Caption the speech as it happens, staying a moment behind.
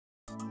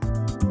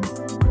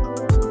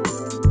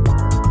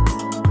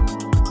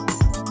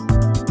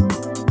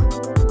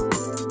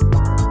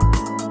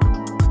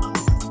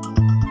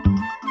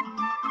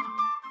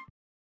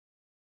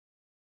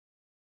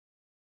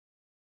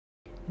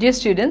Dear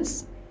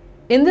students,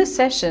 in this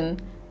session,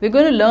 we're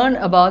going to learn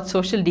about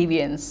social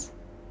deviance.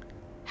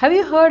 Have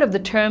you heard of the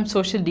term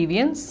social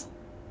deviance?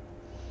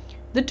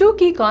 The two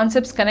key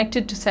concepts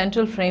connected to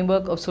central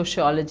framework of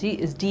sociology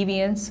is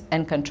deviance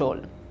and control.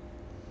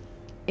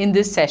 In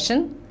this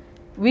session,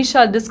 we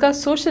shall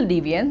discuss social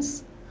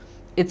deviance,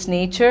 its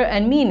nature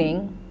and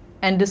meaning,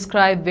 and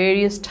describe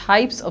various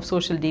types of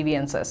social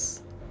deviances.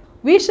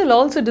 We shall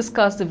also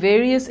discuss the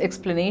various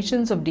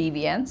explanations of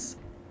deviance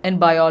in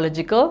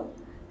biological,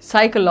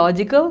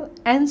 psychological,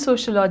 and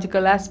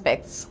sociological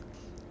aspects.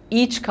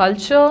 Each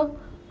culture,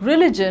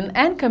 religion,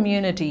 and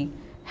community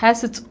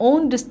has its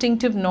own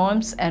distinctive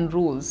norms and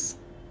rules.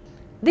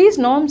 These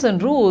norms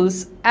and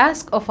rules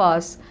ask of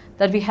us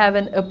that we have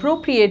an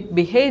appropriate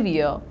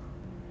behavior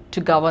to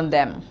govern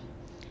them.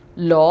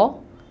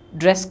 Law,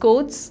 dress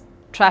codes,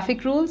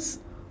 traffic rules,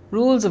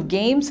 rules of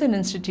games and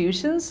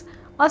institutions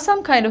are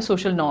some kind of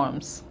social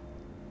norms.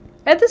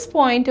 At this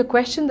point, a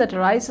question that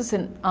arises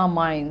in our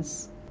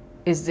minds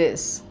is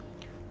this: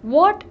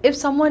 what if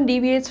someone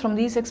deviates from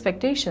these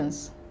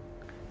expectations?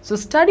 So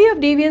study of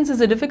deviance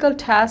is a difficult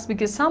task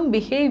because some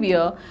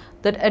behavior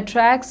that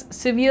attracts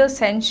severe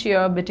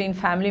censure between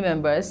family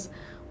members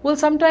will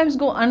sometimes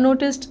go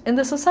unnoticed in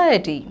the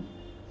society.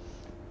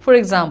 For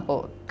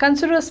example,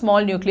 consider a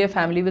small nuclear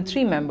family with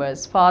 3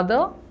 members,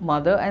 father,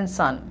 mother, and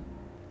son.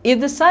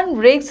 If the son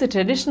breaks a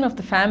tradition of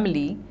the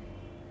family,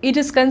 it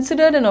is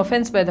considered an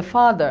offense by the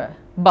father,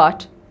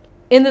 but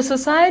in the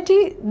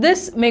society,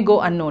 this may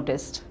go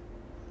unnoticed.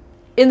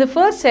 In the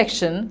first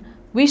section,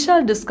 we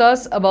shall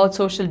discuss about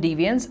social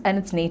deviance and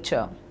its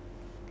nature.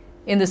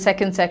 In the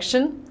second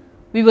section,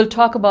 we will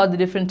talk about the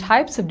different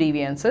types of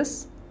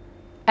deviances.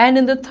 And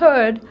in the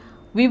third,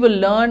 we will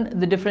learn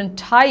the different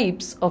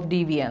types of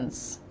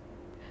deviance.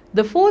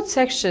 The fourth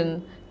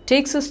section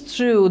takes us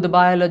through the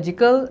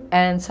biological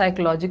and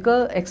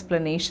psychological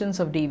explanations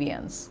of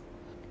deviance.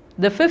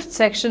 The fifth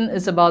section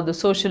is about the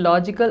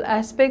sociological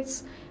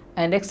aspects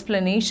and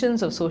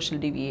explanations of social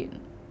deviance.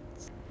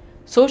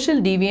 Social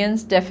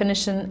deviance,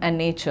 definition, and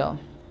nature.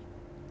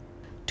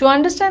 To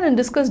understand and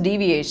discuss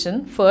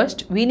deviation,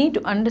 first we need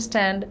to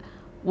understand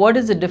what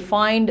is a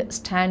defined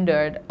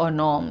standard or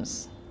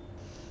norms.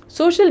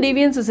 Social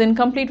deviance is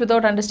incomplete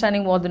without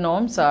understanding what the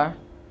norms are.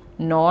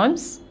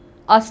 Norms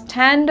are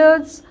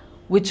standards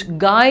which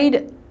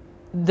guide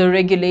the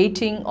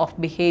regulating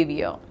of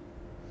behavior.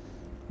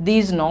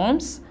 These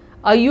norms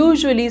are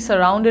usually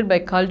surrounded by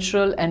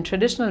cultural and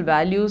traditional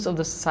values of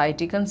the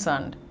society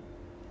concerned.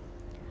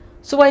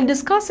 So while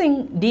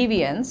discussing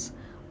deviance,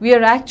 we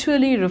are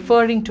actually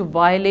referring to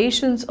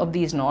violations of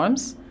these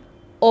norms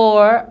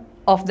or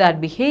of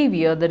that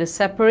behavior that is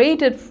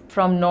separated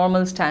from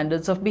normal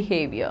standards of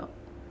behavior.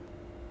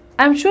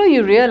 I'm sure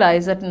you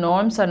realize that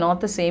norms are not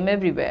the same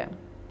everywhere.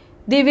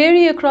 They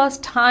vary across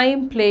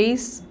time,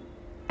 place,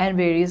 and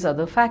various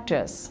other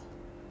factors.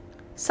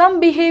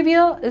 Some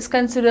behavior is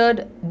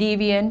considered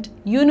deviant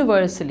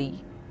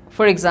universally.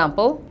 For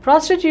example,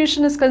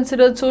 prostitution is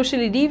considered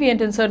socially deviant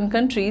in certain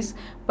countries,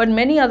 but in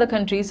many other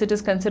countries it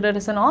is considered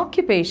as an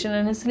occupation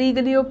and is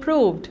legally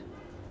approved.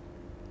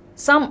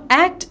 Some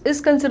act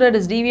is considered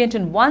as deviant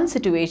in one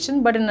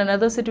situation, but in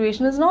another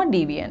situation is not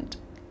deviant.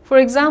 For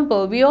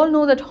example, we all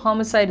know that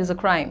homicide is a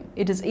crime.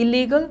 It is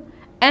illegal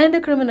and a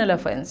criminal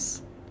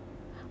offense.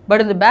 But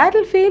in the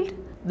battlefield,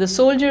 the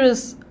soldier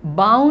is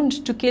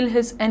bound to kill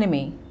his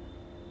enemy.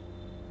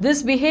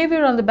 This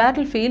behavior on the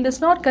battlefield is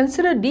not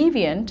considered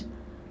deviant,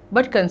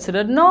 but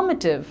considered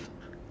normative.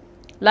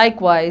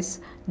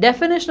 Likewise,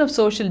 definition of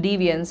social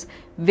deviance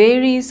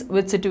varies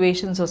with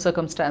situations or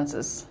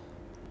circumstances.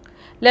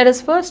 Let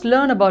us first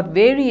learn about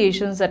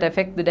variations that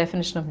affect the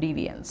definition of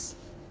deviance.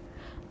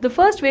 The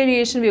first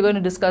variation we are going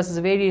to discuss is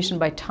a variation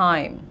by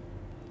time.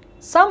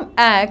 Some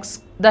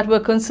acts that were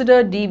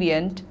considered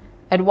deviant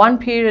at one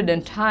period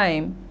in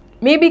time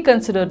may be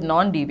considered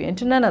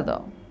non-deviant in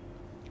another.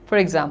 For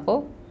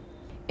example,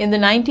 in the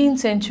 19th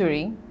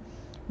century,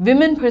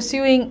 women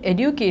pursuing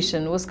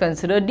education was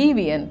considered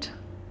deviant.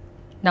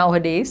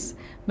 Nowadays,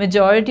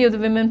 majority of the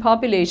women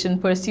population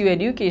pursue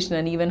education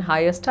and even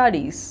higher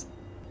studies.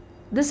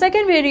 The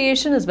second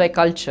variation is by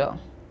culture.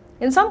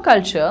 In some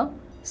culture,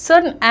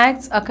 certain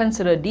acts are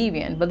considered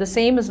deviant, but the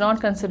same is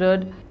not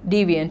considered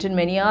deviant in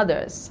many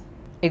others.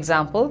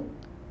 Example,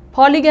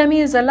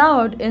 polygamy is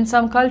allowed in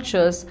some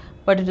cultures,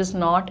 but it is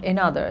not in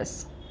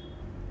others.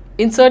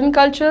 In certain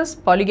cultures,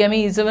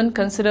 polygamy is even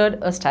considered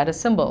a status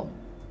symbol.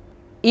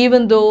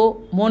 Even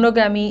though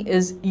monogamy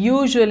is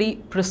usually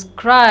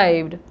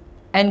prescribed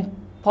and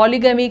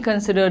polygamy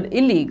considered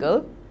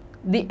illegal,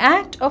 the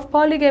act of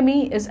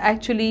polygamy is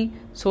actually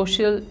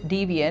social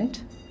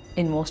deviant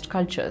in most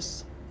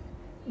cultures.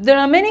 There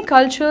are many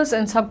cultures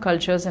and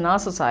subcultures in our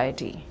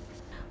society.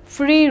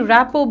 Free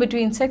rapport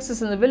between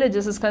sexes in the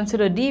villages is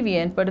considered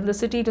deviant, but in the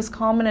city it is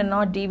common and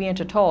not deviant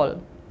at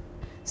all.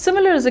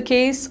 Similar is the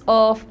case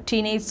of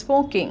teenage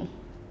smoking.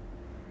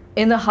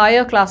 In the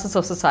higher classes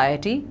of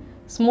society,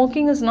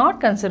 smoking is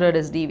not considered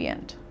as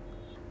deviant.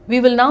 We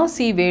will now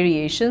see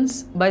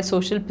variations by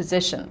social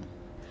position.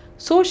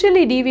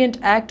 Socially deviant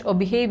act or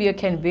behavior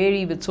can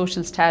vary with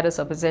social status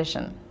or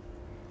possession.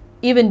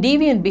 Even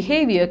deviant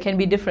behavior can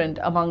be different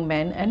among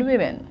men and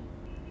women.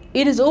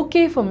 It is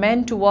okay for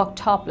men to walk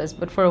topless,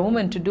 but for a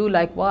woman to do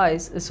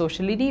likewise is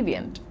socially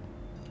deviant.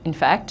 In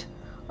fact,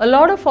 a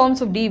lot of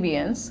forms of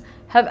deviance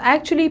have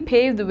actually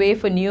paved the way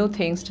for new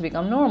things to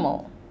become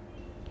normal.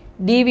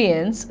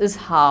 Deviance is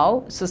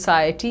how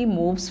society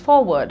moves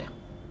forward.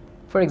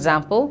 For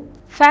example,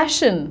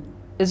 fashion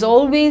is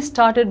always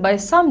started by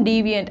some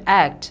deviant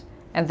act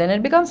and then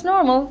it becomes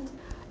normal.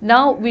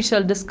 Now we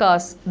shall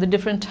discuss the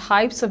different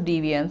types of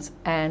deviance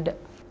and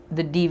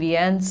the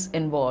deviance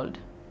involved.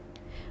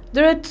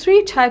 There are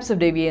three types of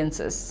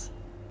deviances.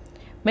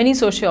 Many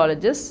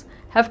sociologists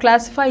have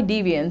classified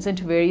deviance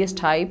into various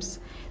types.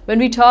 When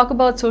we talk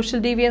about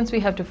social deviance, we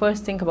have to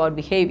first think about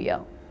behavior.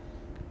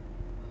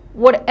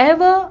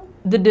 Whatever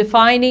the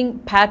defining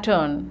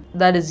pattern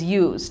that is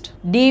used,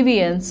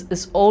 deviance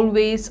is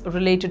always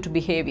related to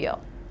behavior.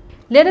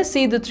 Let us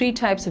see the three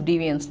types of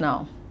deviance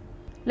now.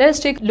 Let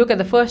us take a look at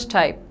the first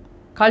type,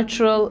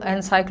 cultural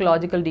and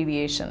psychological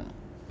deviation.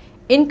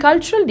 In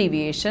cultural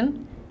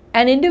deviation,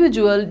 an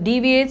individual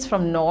deviates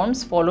from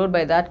norms followed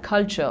by that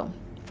culture.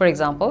 For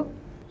example,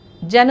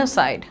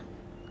 genocide.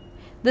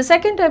 The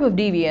second type of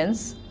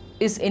deviance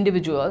is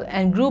individual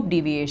and group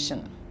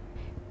deviation.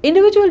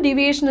 Individual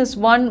deviation is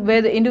one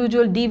where the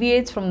individual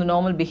deviates from the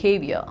normal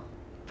behavior.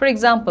 For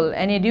example,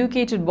 an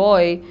educated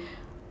boy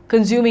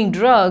consuming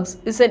drugs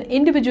is an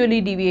individually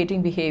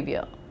deviating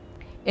behavior.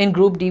 In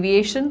group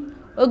deviation,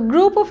 a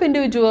group of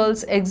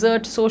individuals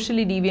exert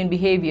socially deviant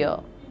behavior.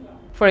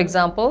 For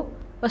example,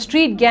 a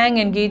street gang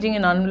engaging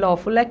in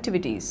unlawful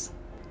activities.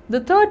 The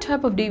third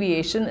type of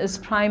deviation is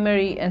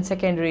primary and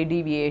secondary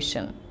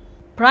deviation.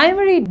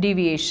 Primary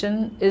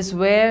deviation is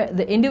where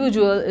the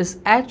individual is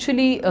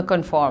actually a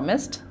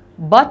conformist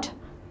but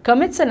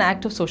commits an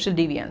act of social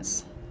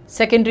deviance.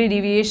 Secondary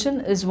deviation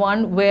is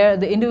one where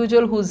the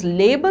individual who is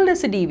labeled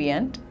as a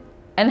deviant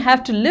and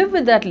have to live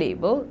with that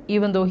label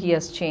even though he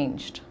has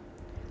changed.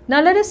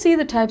 Now let us see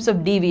the types of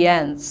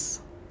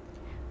deviance.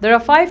 There are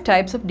 5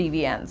 types of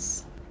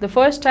deviance. The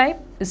first type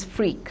is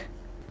freak.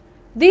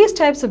 These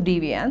types of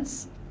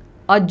deviance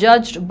are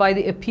judged by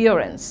the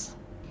appearance.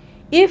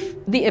 If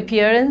the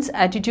appearance,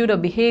 attitude or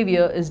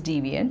behavior is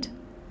deviant,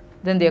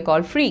 then they are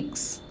called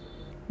freaks.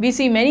 We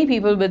see many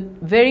people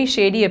with very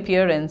shady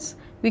appearance.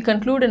 We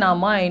conclude in our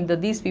mind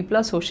that these people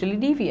are socially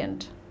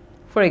deviant.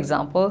 For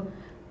example,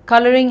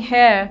 coloring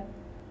hair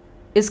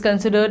is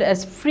considered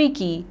as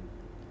freaky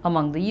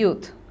among the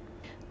youth.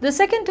 The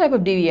second type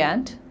of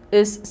deviant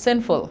is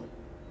sinful.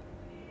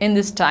 In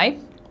this type,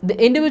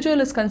 the individual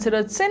is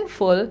considered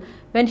sinful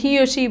when he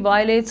or she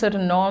violates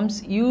certain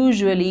norms,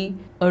 usually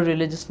a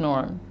religious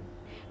norm.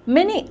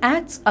 Many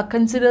acts are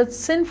considered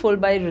sinful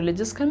by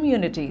religious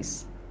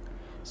communities.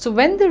 So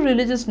when the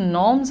religious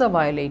norms are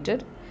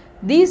violated,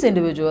 these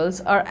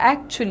individuals are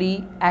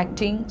actually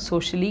acting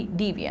socially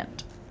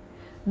deviant.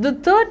 The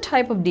third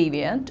type of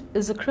deviant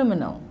is a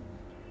criminal.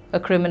 A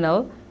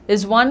criminal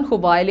is one who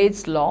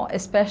violates law,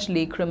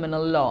 especially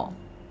criminal law.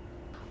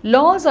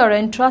 Laws are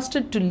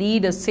entrusted to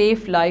lead a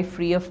safe life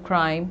free of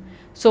crime,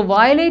 so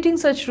violating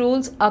such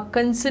rules are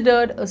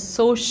considered a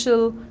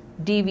social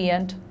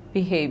deviant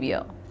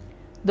behavior.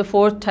 The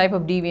fourth type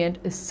of deviant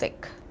is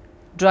sick.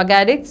 Drug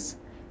addicts,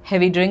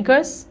 heavy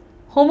drinkers,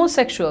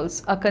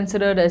 homosexuals are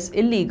considered as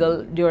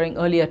illegal during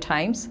earlier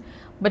times,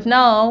 but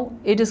now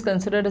it is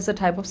considered as a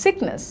type of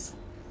sickness.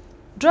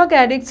 Drug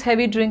addicts,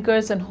 heavy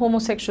drinkers and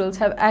homosexuals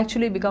have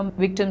actually become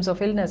victims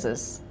of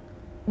illnesses.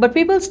 But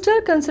people still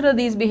consider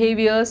these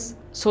behaviors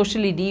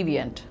socially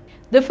deviant.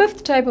 The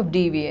fifth type of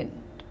deviant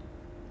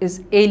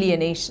is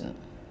alienation.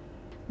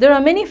 There are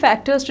many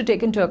factors to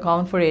take into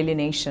account for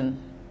alienation.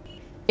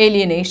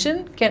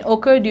 Alienation can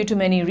occur due to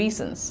many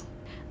reasons.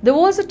 There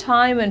was a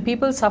time when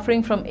people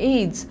suffering from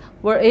AIDS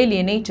were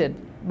alienated,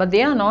 but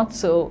they are not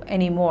so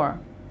anymore.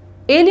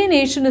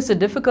 Alienation is a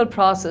difficult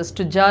process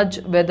to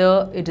judge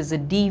whether it is a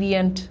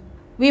deviant.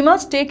 We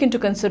must take into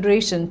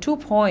consideration 2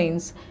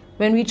 points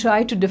when we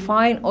try to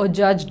define or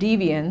judge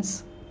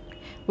deviance: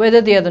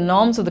 whether they are the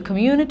norms of the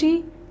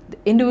community, the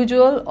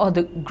individual or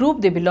the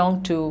group they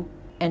belong to,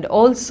 and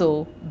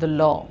also the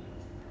law.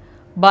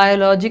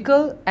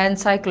 Biological and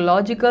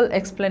psychological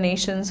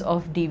explanations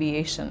of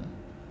deviation.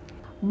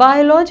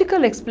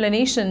 Biological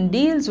explanation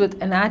deals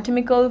with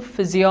anatomical,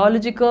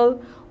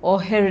 physiological,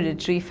 or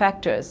hereditary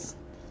factors.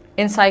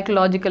 In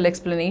psychological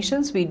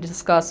explanations, we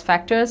discuss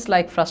factors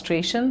like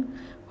frustration,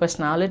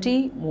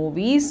 personality,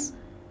 movies,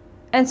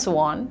 and so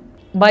on.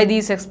 By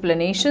these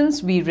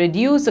explanations, we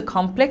reduce the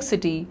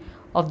complexity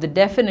of the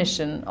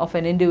definition of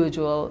an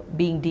individual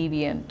being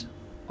deviant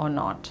or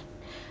not.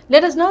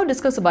 Let us now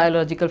discuss the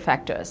biological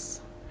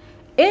factors.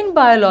 In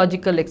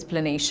biological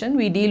explanation,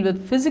 we deal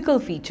with physical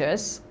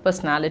features,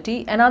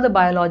 personality, and other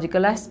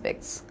biological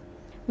aspects.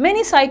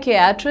 Many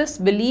psychiatrists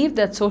believe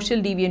that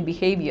social deviant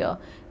behavior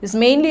is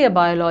mainly a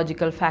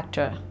biological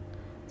factor.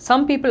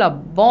 Some people are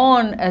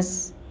born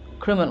as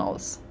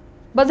criminals,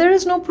 but there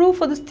is no proof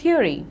for this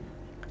theory.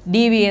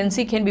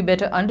 Deviancy can be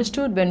better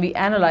understood when we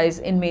analyze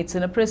inmates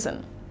in a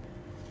prison.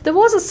 There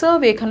was a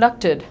survey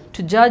conducted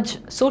to judge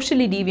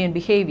socially deviant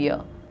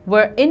behavior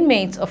where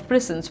inmates of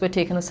prisons were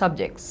taken as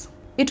subjects.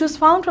 It was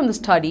found from the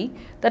study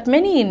that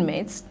many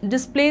inmates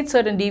displayed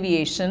certain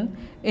deviation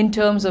in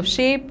terms of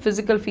shape,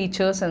 physical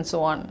features, and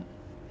so on.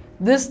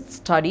 This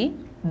study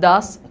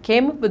thus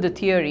came up with the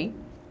theory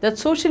that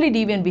socially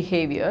deviant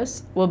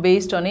behaviors were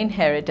based on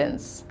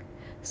inheritance.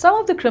 Some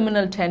of the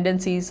criminal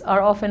tendencies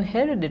are often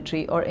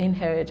hereditary or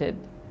inherited.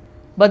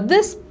 But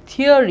this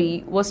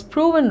theory was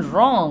proven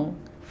wrong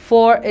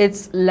for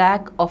its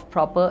lack of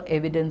proper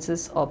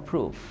evidences or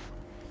proof.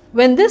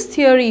 When this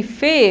theory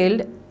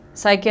failed,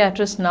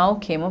 psychiatrists now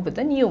came up with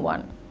a new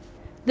one.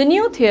 The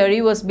new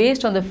theory was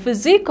based on the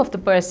physique of the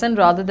person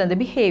rather than the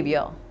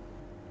behavior.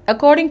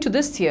 According to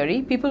this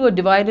theory, people were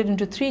divided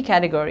into three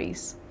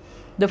categories.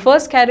 The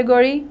first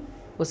category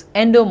was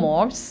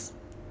endomorphs,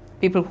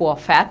 people who are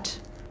fat.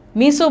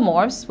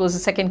 Mesomorphs was the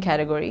second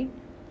category,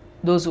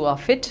 those who are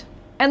fit.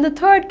 And the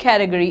third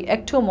category,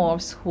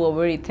 ectomorphs, who are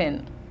very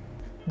thin.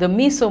 The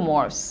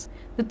mesomorphs.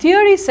 The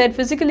theory said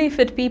physically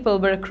fit people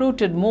were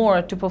recruited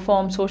more to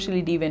perform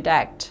socially deviant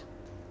acts.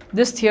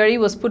 This theory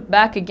was put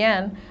back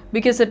again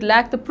because it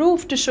lacked the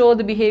proof to show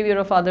the behavior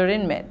of other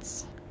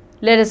inmates.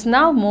 Let us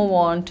now move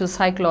on to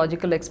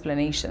psychological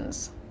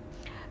explanations.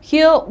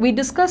 Here we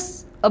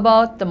discuss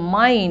about the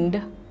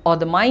mind or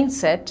the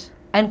mindset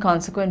and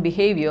consequent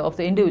behavior of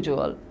the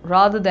individual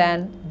rather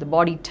than the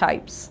body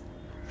types.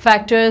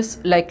 Factors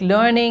like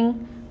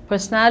learning,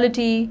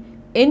 personality,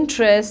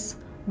 interests,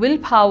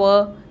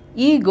 willpower,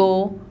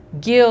 ego,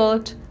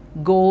 guilt,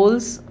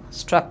 goals,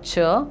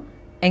 structure,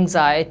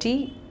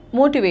 anxiety,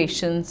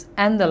 motivations,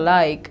 and the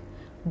like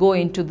go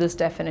into this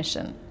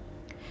definition.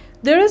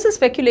 There is a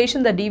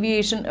speculation that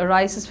deviation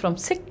arises from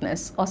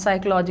sickness or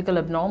psychological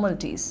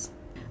abnormalities.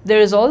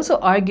 There is also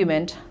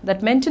argument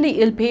that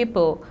mentally ill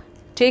people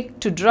take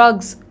to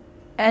drugs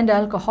and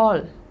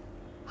alcohol.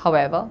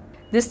 However,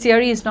 this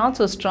theory is not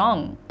so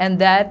strong, and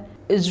that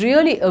is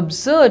really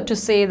absurd to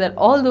say that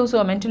all those who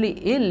are mentally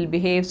ill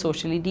behave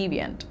socially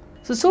deviant.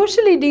 So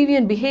socially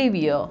deviant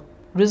behavior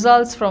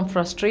results from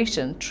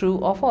frustration, true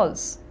or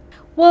false?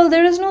 Well,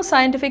 there is no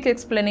scientific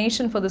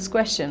explanation for this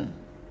question.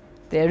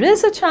 There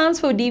is a chance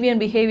for deviant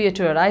behavior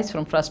to arise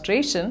from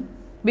frustration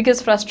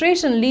because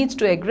frustration leads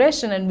to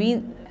aggression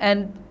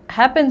and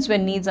happens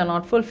when needs are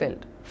not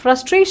fulfilled.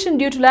 Frustration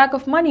due to lack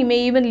of money may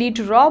even lead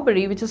to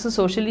robbery, which is a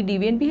socially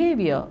deviant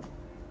behavior.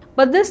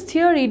 But this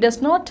theory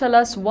does not tell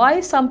us why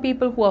some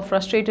people who are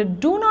frustrated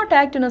do not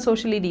act in a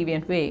socially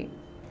deviant way.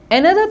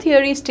 Another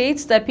theory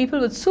states that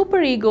people with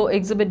superego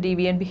exhibit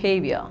deviant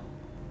behavior.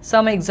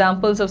 Some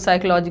examples of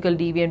psychological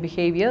deviant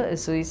behavior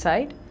is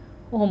suicide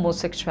or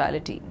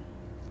homosexuality.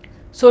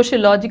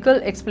 Sociological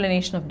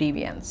explanation of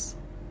deviance.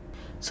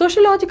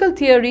 Sociological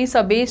theories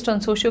are based on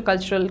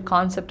sociocultural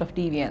concept of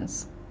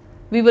deviance.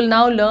 We will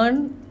now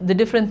learn the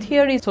different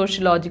theories'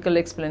 sociological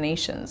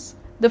explanations.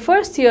 The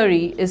first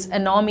theory is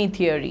anomie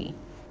theory.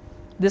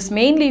 This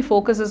mainly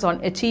focuses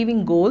on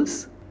achieving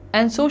goals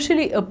and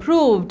socially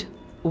approved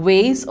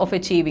ways of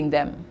achieving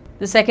them.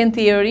 The second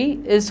theory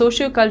is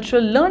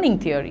sociocultural learning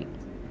theory.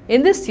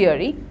 In this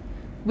theory,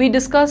 we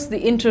discuss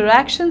the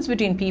interactions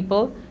between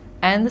people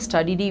and the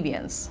study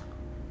deviance.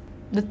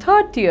 The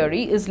third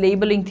theory is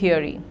labeling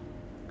theory.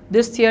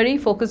 This theory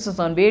focuses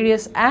on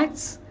various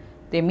acts,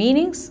 their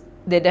meanings,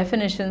 their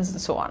definitions,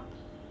 and so on.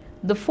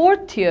 The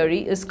fourth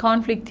theory is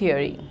conflict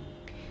theory.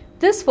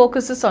 This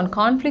focuses on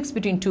conflicts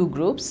between two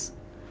groups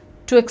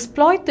to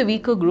exploit the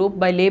weaker group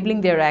by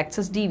labeling their acts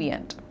as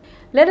deviant.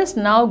 Let us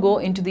now go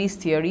into these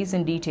theories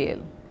in detail.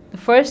 The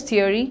first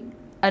theory,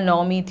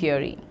 anomie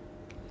theory.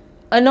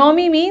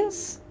 Anomie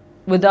means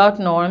without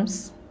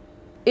norms.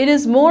 It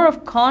is more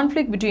of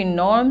conflict between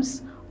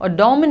norms or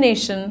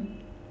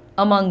domination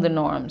among the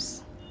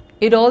norms.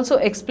 It also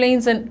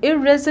explains an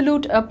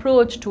irresolute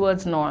approach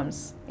towards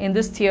norms. In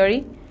this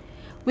theory,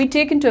 we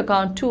take into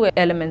account two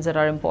elements that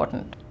are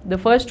important. The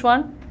first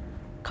one,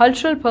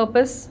 cultural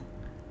purpose,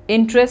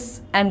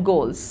 interests, and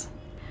goals.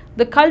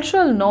 The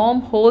cultural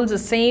norm holds the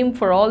same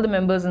for all the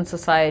members in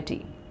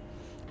society.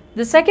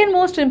 The second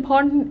most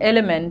important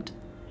element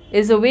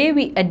is the way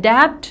we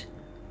adapt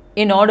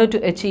in order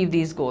to achieve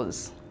these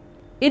goals.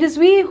 It is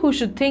we who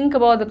should think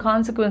about the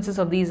consequences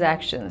of these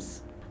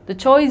actions. The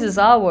choice is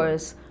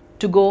ours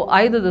to go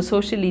either the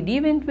socially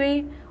deviant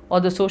way or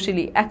the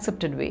socially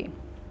accepted way.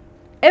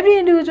 Every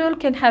individual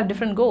can have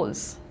different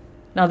goals.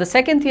 Now, the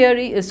second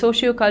theory is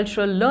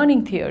sociocultural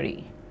learning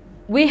theory.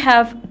 We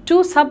have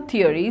two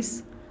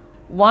sub-theories.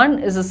 One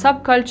is a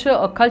subculture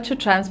or culture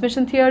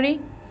transmission theory,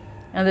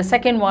 and the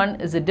second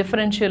one is a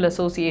differential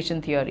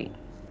association theory.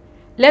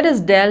 Let us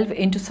delve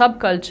into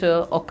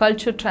subculture or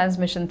culture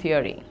transmission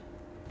theory.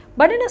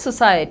 But in a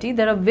society,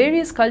 there are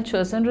various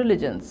cultures and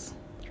religions.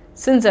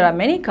 Since there are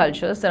many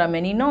cultures, there are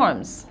many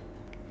norms.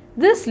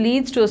 This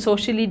leads to a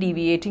socially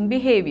deviating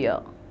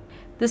behavior.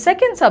 The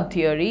second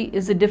sub-theory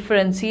is the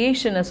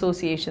differentiation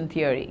association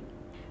theory.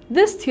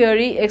 This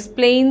theory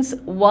explains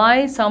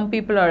why some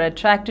people are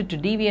attracted to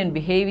deviant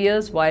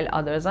behaviors while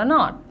others are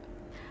not.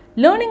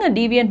 Learning a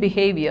deviant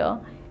behavior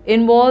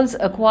involves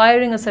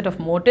acquiring a set of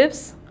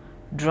motives,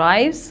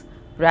 drives,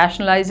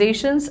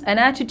 rationalizations, and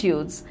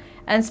attitudes,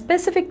 and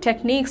specific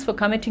techniques for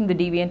committing the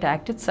deviant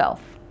act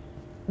itself.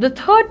 The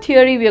third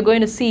theory we are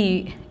going to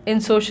see in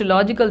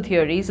sociological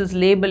theories is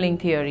labeling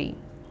theory.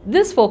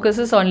 This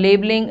focuses on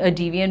labeling a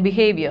deviant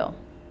behavior.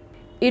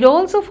 It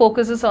also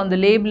focuses on the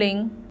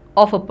labeling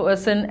of a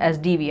person as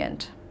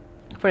deviant.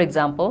 For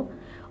example,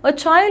 a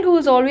child who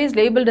is always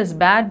labeled as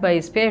bad by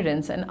his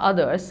parents and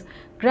others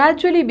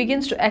gradually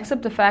begins to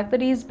accept the fact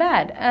that he is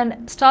bad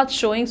and starts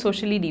showing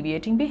socially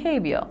deviating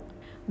behavior.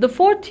 The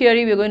fourth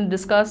theory we are going to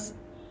discuss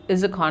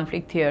is a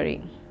conflict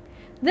theory.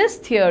 This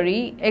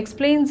theory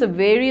explains the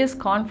various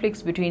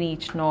conflicts between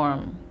each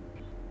norm.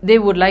 They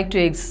would like to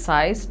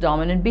exercise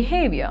dominant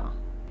behavior.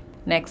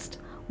 Next,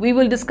 we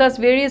will discuss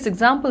various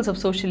examples of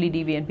socially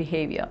deviant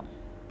behavior.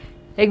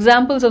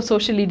 Examples of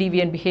socially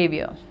deviant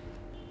behavior.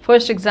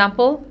 First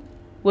example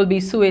will be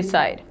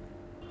suicide.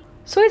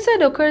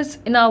 Suicide occurs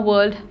in our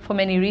world for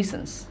many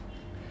reasons.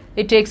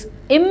 It takes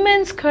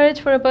immense courage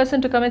for a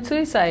person to commit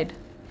suicide.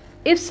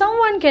 If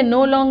someone can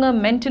no longer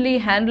mentally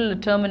handle a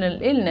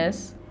terminal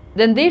illness,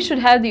 then they should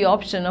have the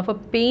option of a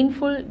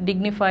painful,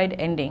 dignified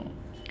ending.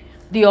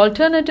 The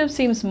alternative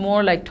seems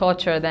more like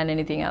torture than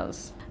anything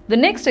else. The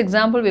next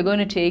example we're going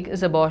to take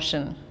is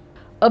abortion.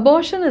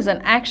 Abortion is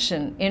an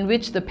action in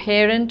which the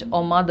parent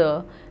or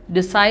mother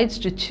decides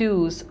to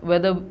choose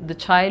whether the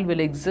child will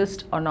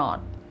exist or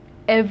not.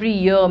 Every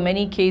year,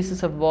 many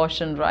cases of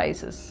abortion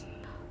rises.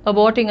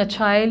 Aborting a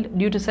child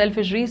due to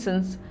selfish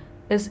reasons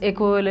is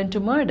equivalent to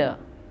murder.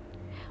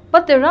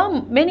 But there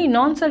are many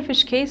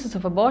non-selfish cases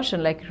of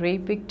abortion like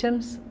rape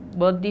victims,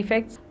 birth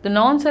defects. The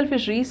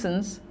non-selfish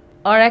reasons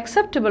are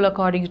acceptable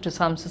according to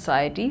some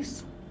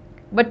societies,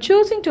 but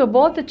choosing to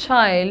abort the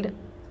child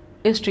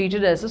is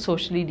treated as a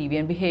socially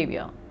deviant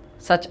behavior.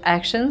 Such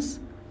actions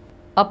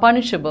are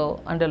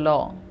punishable under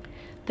law.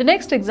 The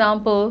next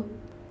example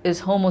is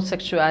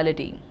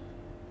homosexuality.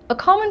 A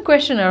common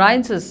question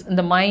arises in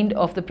the mind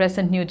of the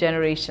present new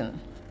generation.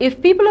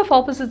 If people of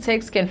opposite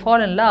sex can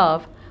fall in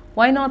love,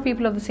 why not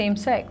people of the same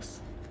sex?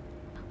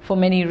 For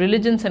many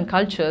religions and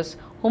cultures,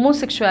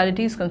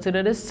 homosexuality is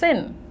considered a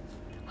sin.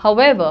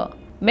 However,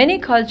 many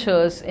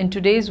cultures in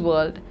today's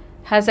world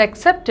has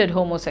accepted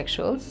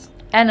homosexuals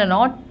and are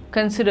not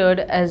considered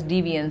as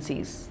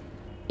deviancies.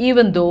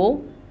 Even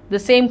though the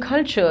same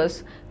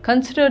cultures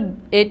considered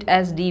it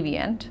as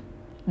deviant,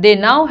 they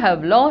now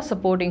have laws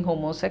supporting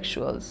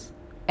homosexuals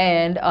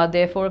and are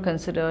therefore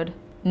considered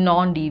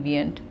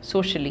non-deviant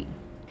socially.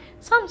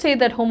 Some say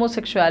that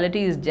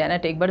homosexuality is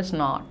genetic, but it's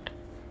not.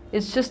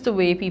 It's just the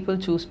way people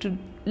choose to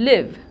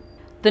live.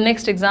 The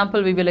next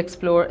example we will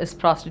explore is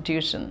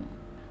prostitution.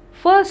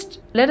 First,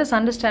 let us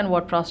understand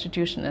what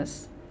prostitution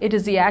is. It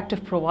is the act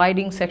of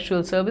providing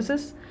sexual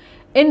services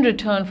in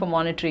return for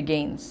monetary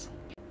gains.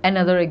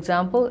 Another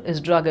example is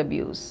drug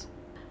abuse.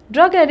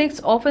 Drug addicts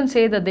often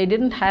say that they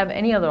didn't have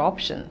any other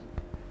option.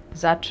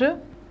 Is that true?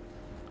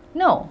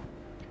 No.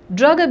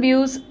 Drug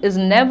abuse is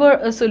never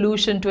a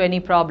solution to any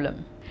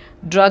problem.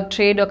 Drug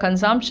trade or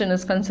consumption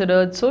is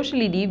considered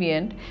socially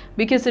deviant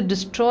because it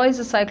destroys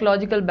the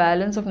psychological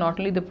balance of not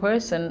only the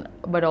person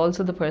but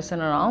also the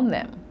person around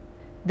them.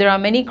 There are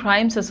many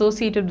crimes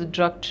associated with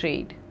drug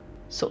trade.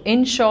 So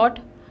in short,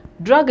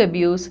 drug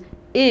abuse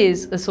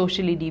is a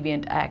socially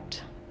deviant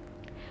act.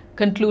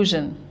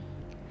 Conclusion.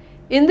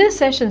 In this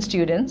session,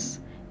 students,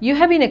 you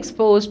have been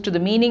exposed to the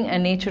meaning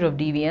and nature of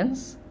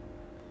deviance.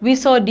 We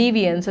saw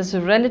deviance as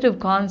a relative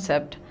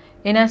concept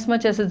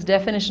inasmuch as its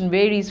definition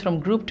varies from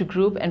group to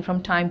group and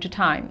from time to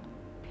time.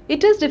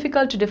 It is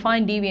difficult to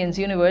define deviance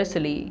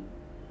universally,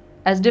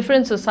 as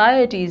different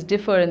societies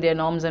differ in their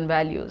norms and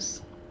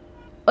values.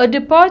 A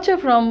departure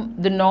from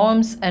the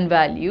norms and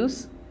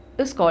values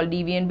is called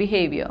deviant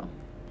behavior.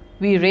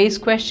 We raise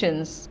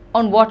questions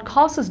on what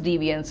causes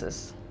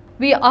deviances.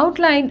 We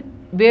outlined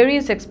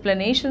various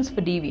explanations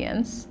for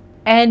deviance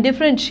and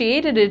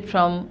differentiated it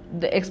from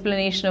the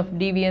explanation of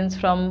deviance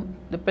from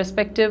the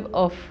perspective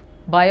of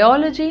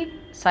biology,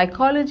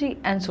 psychology,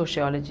 and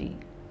sociology.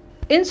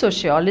 In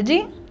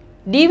sociology,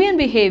 deviant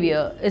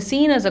behavior is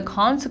seen as a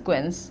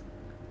consequence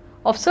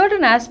of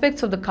certain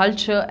aspects of the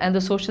culture and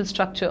the social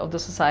structure of the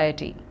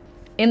society.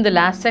 In the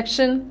last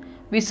section,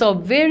 we saw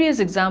various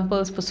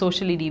examples for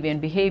socially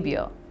deviant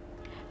behavior.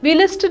 We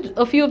listed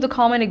a few of the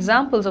common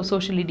examples of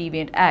socially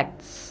deviant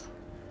acts.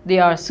 They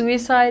are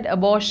suicide,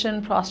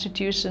 abortion,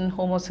 prostitution,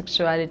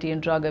 homosexuality,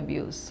 and drug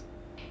abuse.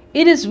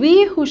 It is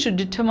we who should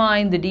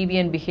determine the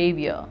deviant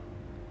behavior.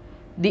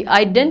 The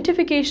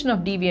identification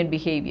of deviant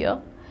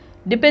behavior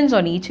depends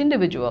on each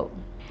individual.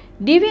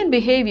 Deviant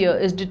behavior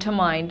is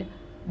determined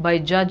by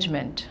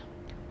judgment.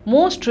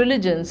 Most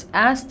religions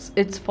ask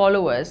its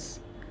followers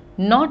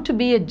not to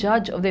be a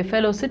judge of their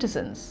fellow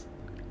citizens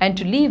and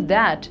to leave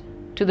that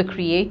to the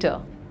Creator.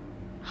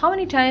 How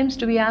many times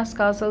do we ask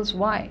ourselves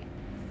why?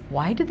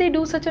 Why did they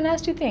do such a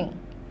nasty thing?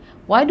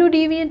 Why do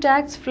deviant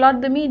acts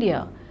flood the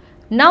media?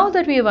 Now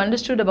that we have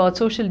understood about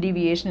social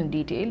deviation in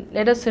detail,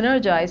 let us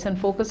synergize and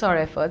focus our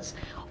efforts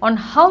on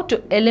how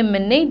to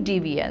eliminate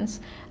deviance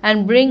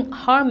and bring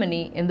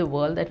harmony in the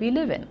world that we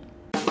live in.